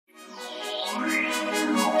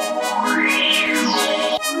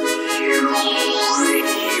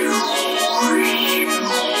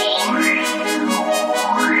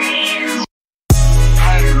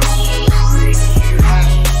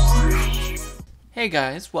Hey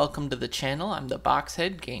guys, welcome to the channel. I'm the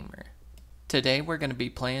Boxhead Gamer. Today we're going to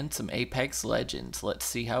be playing some Apex Legends. Let's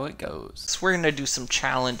see how it goes. So we're going to do some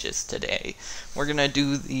challenges today. We're going to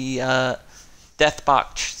do the Death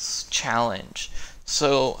Box challenge.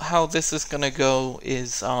 So how this is going to go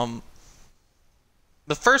is the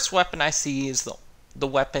first weapon I see is the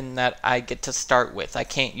weapon that I get to start with. I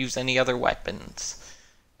can't use any other weapons.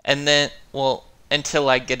 And then, well, until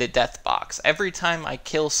I get a death box. Every time I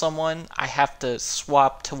kill someone, I have to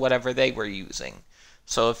swap to whatever they were using.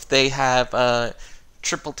 So if they have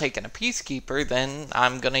triple taken a Peacekeeper, then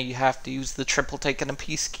I'm gonna have to use the triple taken a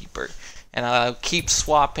Peacekeeper. And I'll keep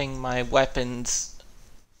swapping my weapons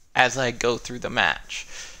as I go through the match.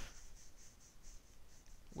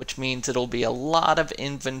 Which means it'll be a lot of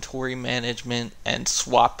inventory management and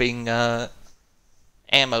swapping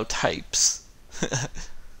ammo types.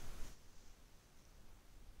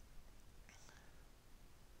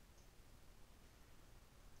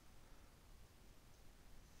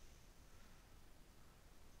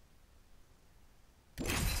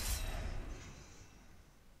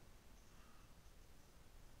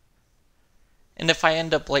 And if I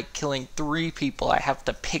end up like killing 3 people, I have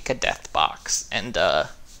to pick a death box. And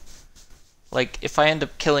like if I end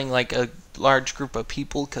up killing like a large group of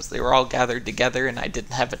people because they were all gathered together and I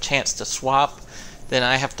didn't have a chance to swap, then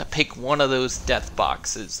I have to pick one of those death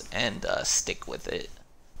boxes and stick with it.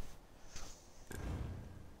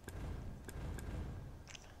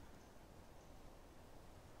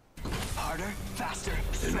 Harder, faster,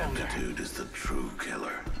 stronger. Ineptitude is the true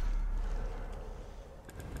killer.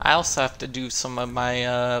 I also have to do some of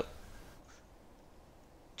my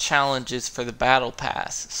challenges for the battle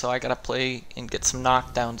pass, so I gotta play and get some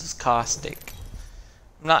knockdowns as Caustic.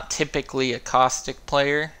 I'm not typically a Caustic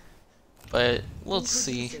player, but we'll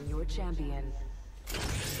see. Your champion.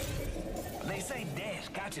 They say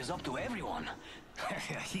death catches up to everyone.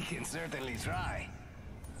 He can certainly try.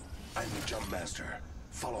 I'm the jump master.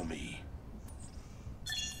 Follow me.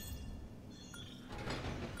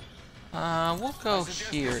 We'll go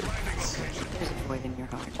here. There's a void in your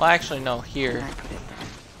heart. Well, actually, no, here.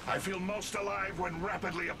 I feel most alive when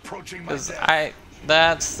rapidly approaching my Because death.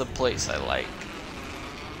 that's the place I like.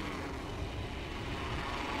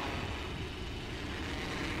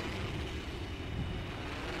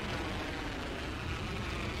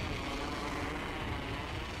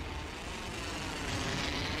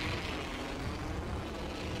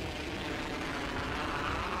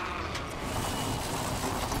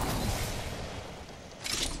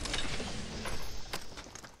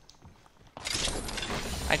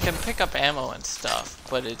 I can pick up ammo and stuff,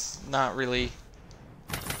 but it's not really...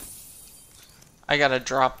 I gotta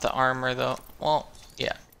drop the armor though. Well,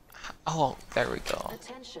 yeah. Oh, there we go.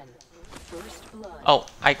 Attention. First blood. Oh,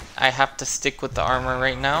 I have to stick with the armor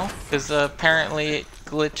right now, because apparently it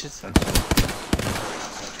glitches.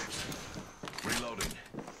 Reloading.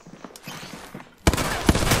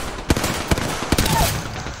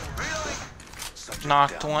 Subject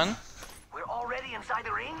Knocked down. one. We're already inside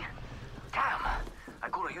the ring? Damn. I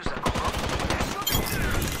could have used that cover.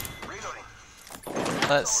 Reloading.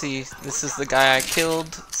 Let's see. This is the guy I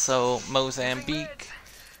killed, so Mozambique,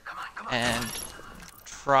 Come on. and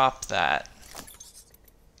drop that.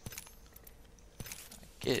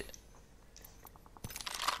 Get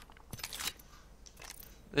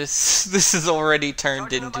this is already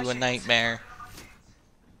turned into a nightmare.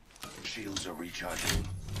 Shields are recharging.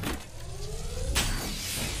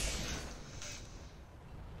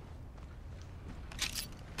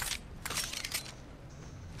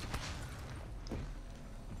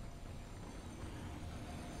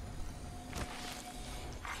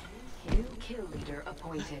 New kill leader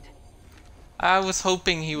appointed. I was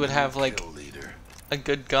hoping he would have like Kill leader. a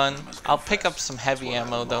good gun. I'll pick up some heavy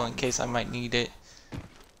ammo though in case I might need it.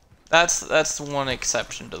 That's the one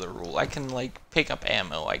exception to the rule. I can like pick up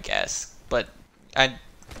ammo, I guess, but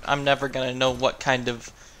I'm never gonna know what kind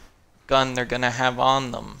of gun they're gonna have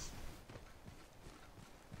on them.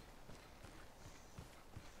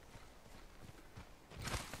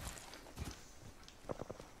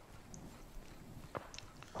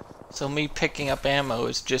 So me picking up ammo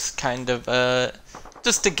is just kind of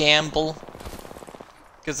just a gamble.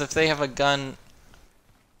 Because if they have a gun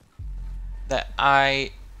that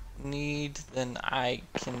I need, then I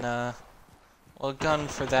can, well, a gun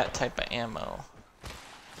for that type of ammo.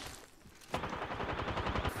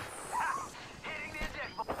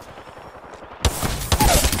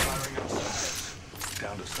 Firing on subject.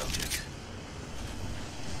 Down to subject.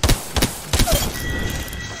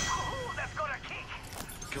 Ooh, that's got a kick.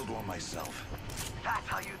 Killed one myself. That's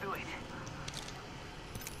how you do it.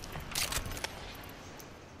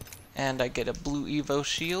 And I get a blue Evo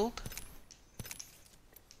shield.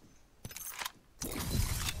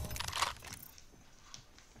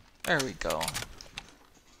 There we go.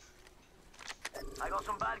 I got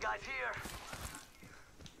some bad guys here.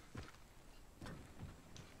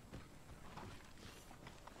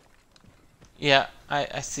 Yeah,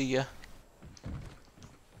 I see ya.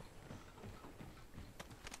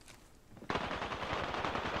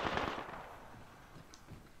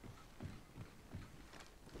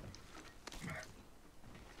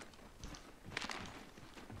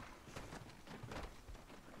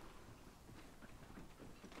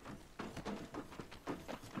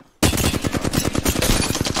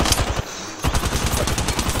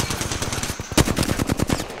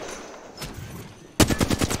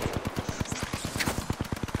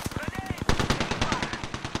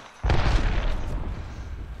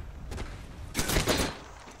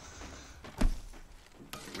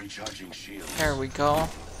 Recharging shield. There we go.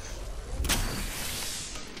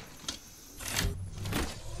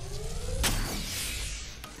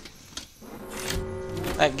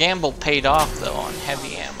 That gamble paid off though on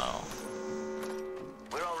heavy ammo.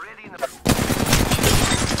 We're already in the...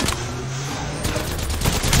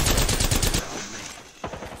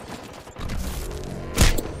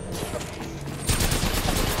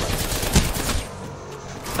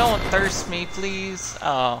 Don't thirst me, please.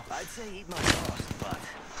 Oh. I'd say eat my loss, but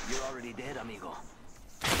you're already dead, amigo.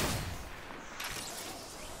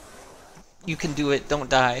 You can do it, don't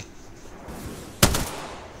die.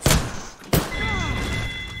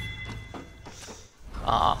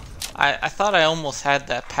 I thought I almost had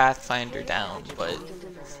that Pathfinder down, but...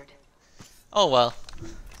 Oh well.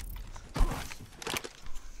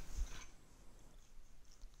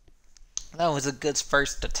 That was a good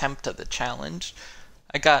first attempt at the challenge.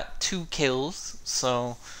 I got 2 kills,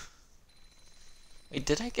 so... Wait,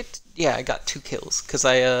 did I get... Yeah, I got 2 kills, because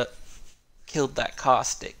I, killed that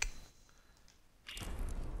caustic.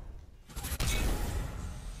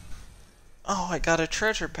 Oh, I got a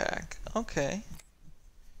treasure pack. Okay.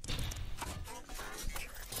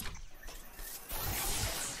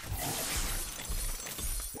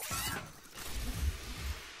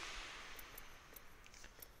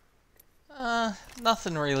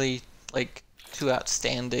 Nothing really, like, too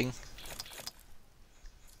outstanding.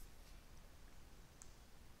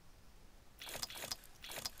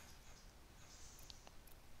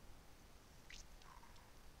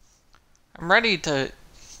 I'm ready to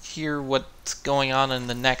hear what's going on in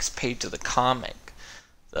the next page of the comic,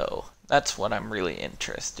 though. That's what I'm really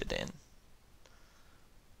interested in.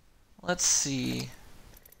 Let's see.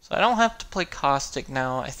 So I don't have to play Caustic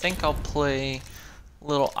now. I think I'll play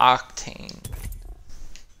Little Octane.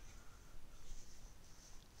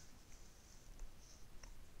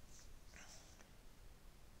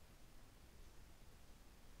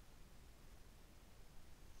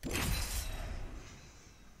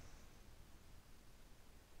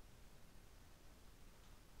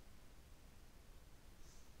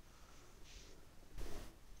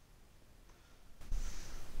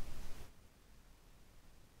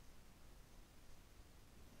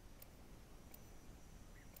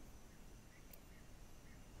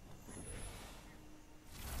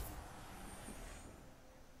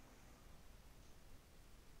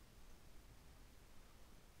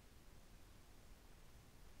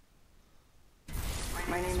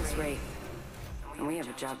 My name is Wraith, and we have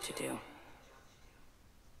a job to do.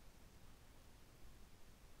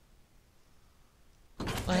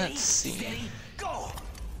 Let's see. Go!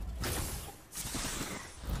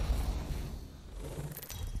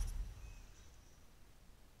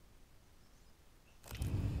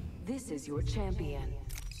 This is your champion.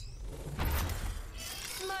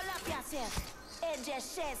 Small up yourself.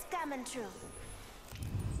 AJ Shay's coming true.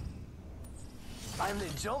 I'm the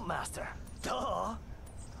jump master. Duh!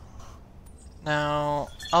 Now,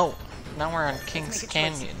 oh, now we're on Kings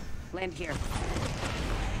Canyon. Land here.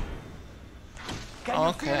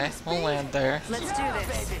 Okay, we'll land there. Let's do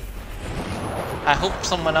this. I hope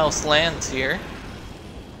someone else lands here.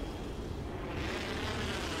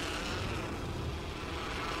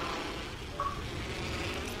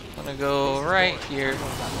 I'm gonna go right here.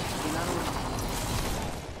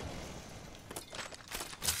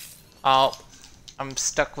 Oh, I'm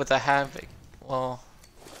stuck with a Havoc. Well,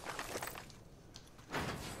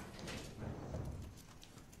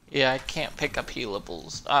 yeah, I can't pick up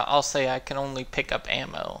healables. I'll say I can only pick up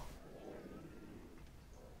ammo.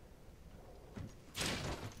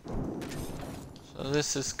 So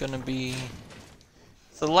this is gonna be...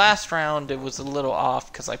 The last round it was a little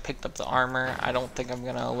off because I picked up the armor. I don't think I'm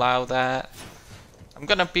gonna allow that. I'm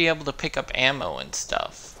gonna be able to pick up ammo and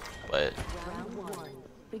stuff, but...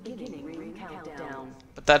 beginning ring countdown.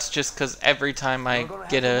 But that's just because every time I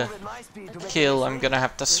get a kill, I'm gonna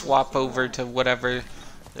have to swap over to whatever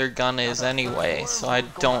their gun is anyway, so I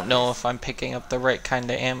don't know if I'm picking up the right kind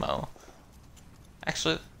of ammo.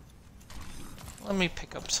 Actually, let me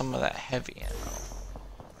pick up some of that heavy ammo.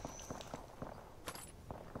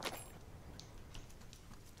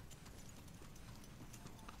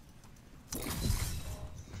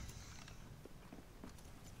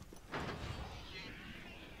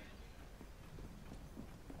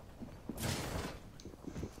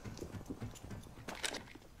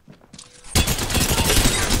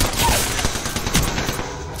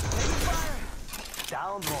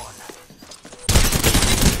 Down one.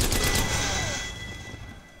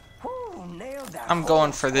 Whew, nailed that. I'm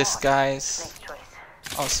going for this, guys. Nice choice.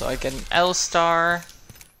 Also, I get an L-Star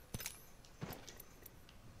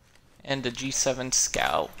and a G7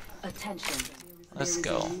 Scout. Attention. Let's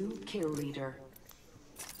There is go. a new kill leader.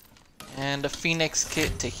 And a Phoenix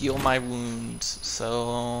kit to heal my wounds.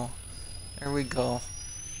 So, there we go.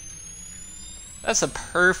 That's a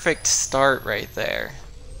perfect start right there.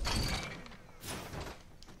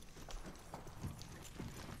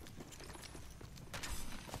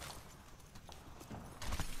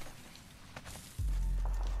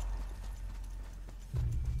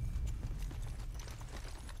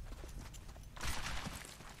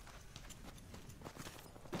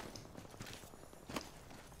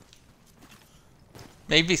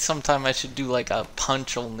 Maybe sometime I should do like a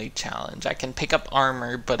punch only challenge. I can pick up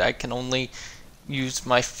armor, but I can only use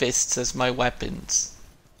my fists as my weapons.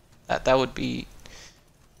 That would be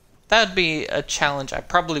a challenge I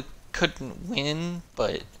probably couldn't win,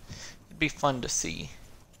 but it'd be fun to see.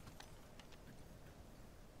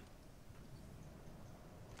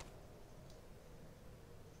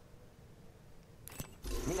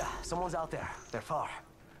 Mira, someone's out there. They're far.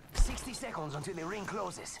 60 seconds until the ring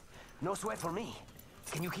closes. No sweat for me.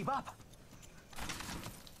 Can you keep up?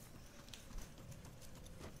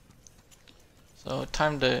 So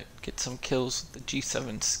time to get some kills with the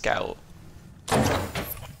G7 Scout.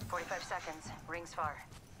 45 seconds. Rings far.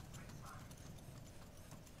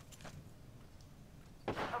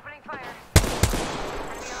 Opening fire.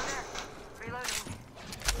 Enemy on there. Reloading.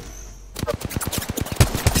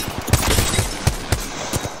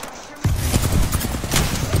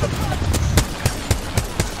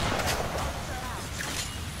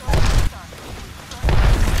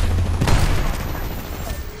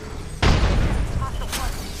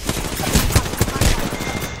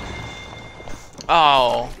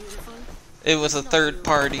 Oh, it was a third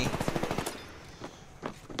party.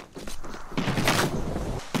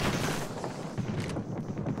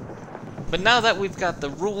 But now that we've got the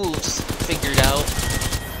rules figured out,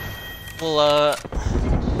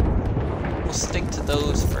 we'll stick to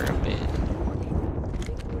those for a bit.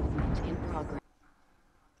 Movement in progress.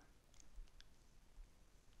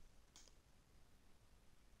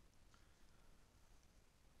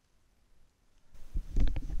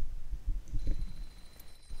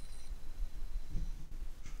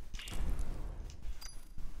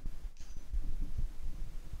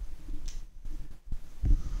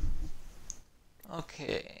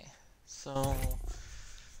 Okay, so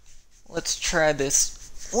let's try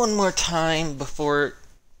this one more time before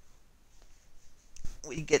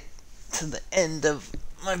we get to the end of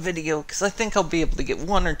my video, because I think I'll be able to get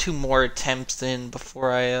one or two more attempts in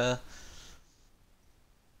before I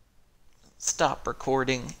stop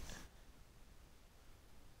recording.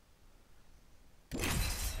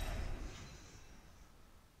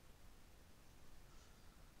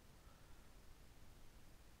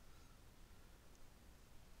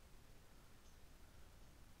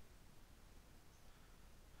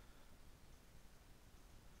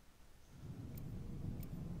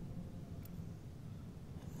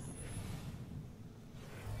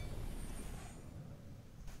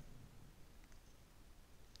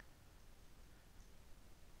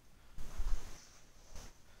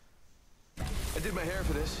 I did my hair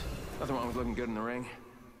for this. Nothing wrong with looking good in the ring.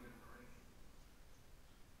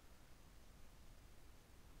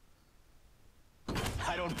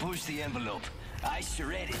 I don't push the envelope. I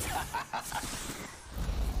shred it.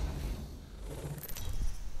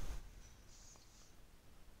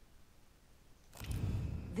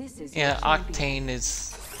 This is Yeah, your champion. Octane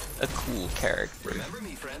is a cool character. Remember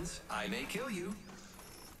me, friends. I may kill you.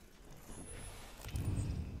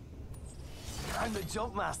 I'm the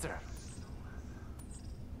jump master.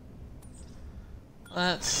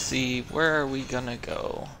 Let's see, where are we gonna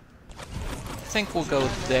go? I think we'll go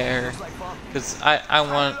there, because I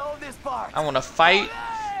want to fight,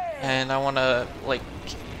 and I want to like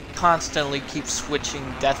constantly keep switching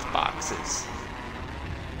death boxes.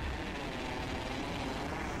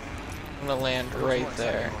 I'm gonna land right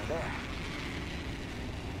there.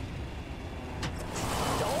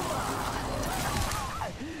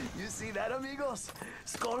 You see that, amigos?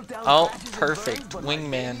 Skull down Oh, scratches and perfect. burns, but my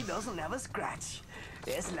Wingman. baby doesn't have a scratch.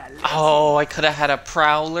 Es la leche. Oh, I could have had a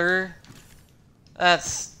prowler.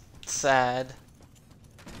 That's sad.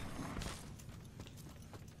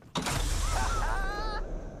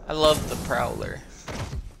 I love the prowler.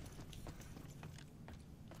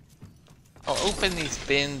 I'll open these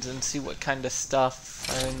bins and see what kind of stuff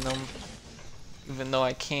are in them, even though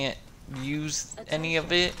I can't use any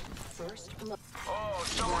of it. Oh,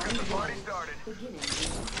 someone got the party started.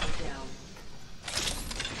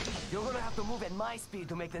 You're gonna have to move at my speed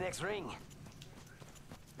to make the next ring.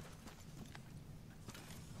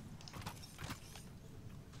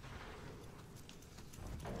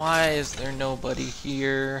 Why is there nobody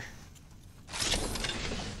here?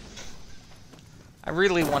 I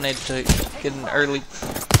really wanted to get an early...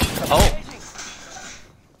 Oh!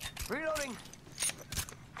 Reloading.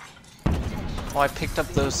 Oh, I picked up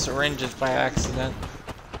those syringes by accident.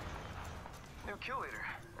 New kill leader.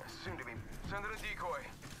 Soon to be. Send it a decoy.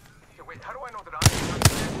 Hey, wait, how do I know that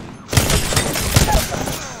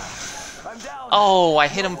I'm down. Oh, I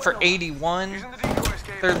hit him for 81. Using the decoys,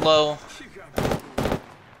 Kate. They're low.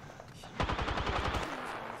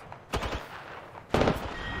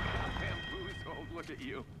 Look at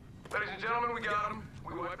you. Ladies and gentlemen, we got him.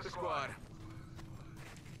 We wiped the squad.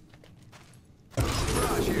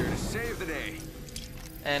 Raj here to save the day.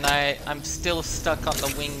 And I'm still stuck on the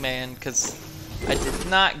wingman because I did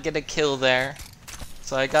not get a kill there.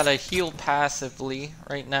 So I gotta heal passively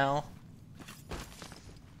right now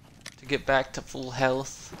to get back to full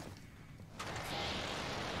health.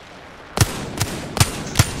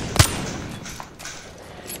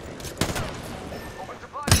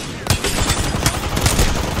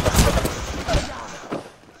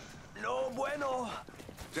 No bueno.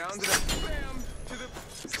 Down to the spam. To the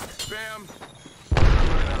spam.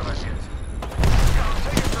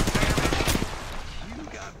 You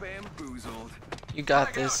got bamboozled. You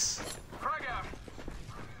got this. Frag out.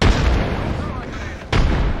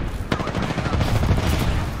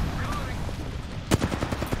 Reloading.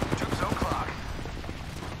 Jump zone clock.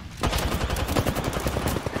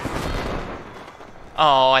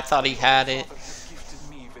 Oh, I thought he had it. Gifted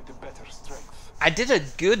me with the better strength. I did a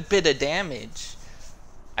good bit of damage.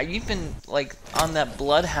 I even, like, on that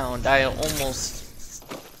Bloodhound, I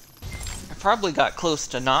probably got close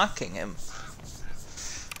to knocking him.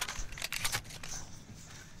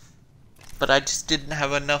 But I just didn't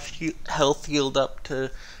have enough health healed up to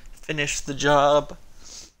finish the job.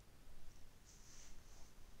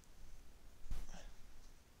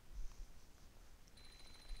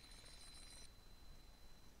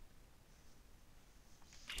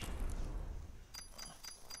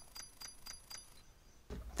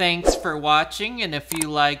 Thanks for watching, and if you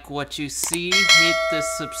like what you see, hit the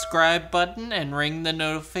subscribe button and ring the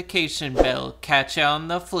notification bell. Catch you on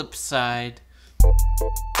the flip side.